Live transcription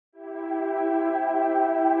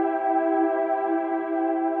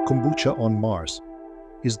kombucha on Mars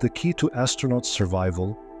is the key to astronauts'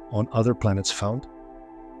 survival on other planets found?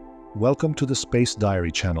 Welcome to the Space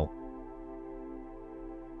Diary channel.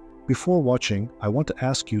 Before watching, I want to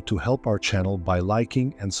ask you to help our channel by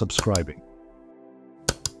liking and subscribing.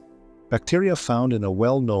 Bacteria found in a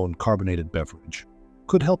well-known carbonated beverage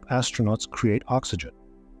could help astronauts create oxygen.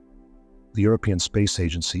 The European Space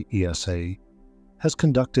Agency, ESA, has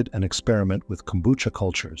conducted an experiment with kombucha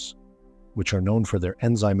cultures, which are known for their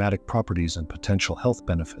enzymatic properties and potential health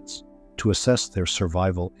benefits, to assess their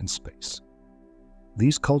survival in space.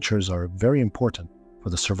 These cultures are very important for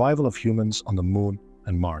the survival of humans on the Moon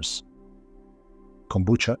and Mars.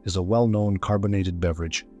 Kombucha is a well-known carbonated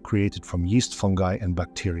beverage created from yeast, fungi, and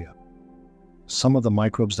bacteria. Some of the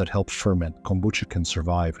microbes that help ferment kombucha can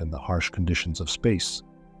survive in the harsh conditions of space,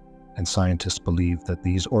 and scientists believe that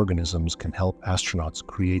these organisms can help astronauts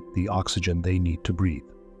create the oxygen they need to breathe.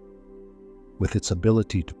 With its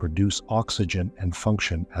ability to produce oxygen and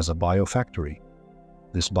function as a biofactory,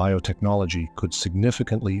 this biotechnology could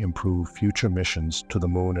significantly improve future missions to the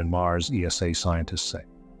Moon and Mars, ESA scientists say.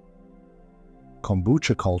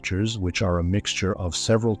 Kombucha cultures, which are a mixture of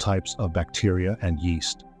several types of bacteria and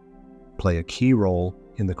yeast, play a key role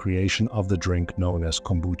in the creation of the drink known as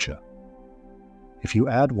kombucha. If you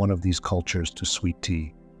add one of these cultures to sweet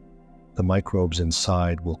tea, the microbes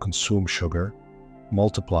inside will consume sugar,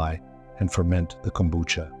 multiply, and ferment the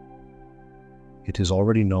kombucha. It is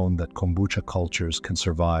already known that kombucha cultures can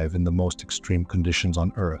survive in the most extreme conditions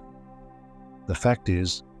on Earth. The fact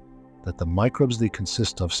is that the microbes they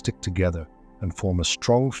consist of stick together and form a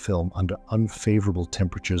strong film under unfavorable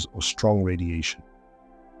temperatures or strong radiation.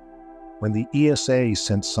 When the ESA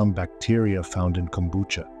sent some bacteria found in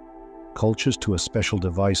kombucha cultures to a special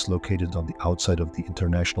device located on the outside of the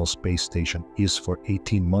International Space Station for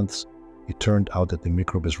 18 months, it turned out that the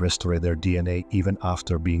microbes restore their DNA even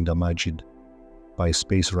after being damaged by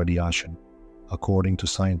space radiation. According to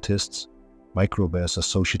scientists, microbes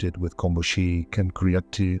associated with kombucha can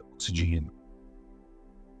create oxygen.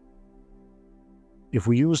 If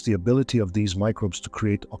we use the ability of these microbes to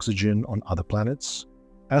create oxygen on other planets,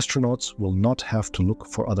 astronauts will not have to look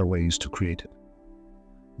for other ways to create it.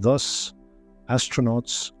 Thus,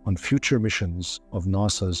 astronauts on future missions of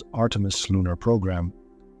NASA's Artemis lunar program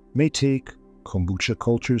may take kombucha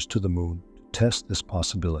cultures to the Moon to test this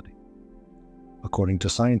possibility. According to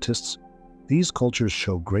scientists, these cultures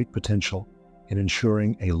show great potential in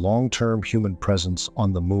ensuring a long-term human presence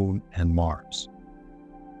on the Moon and Mars.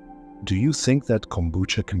 Do you think that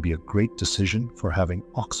kombucha can be a great decision for having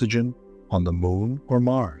oxygen on the Moon or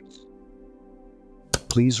Mars?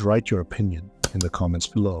 Please write your opinion in the comments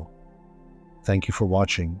below. Thank you for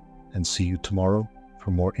watching, and see you tomorrow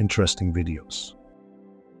for more interesting videos.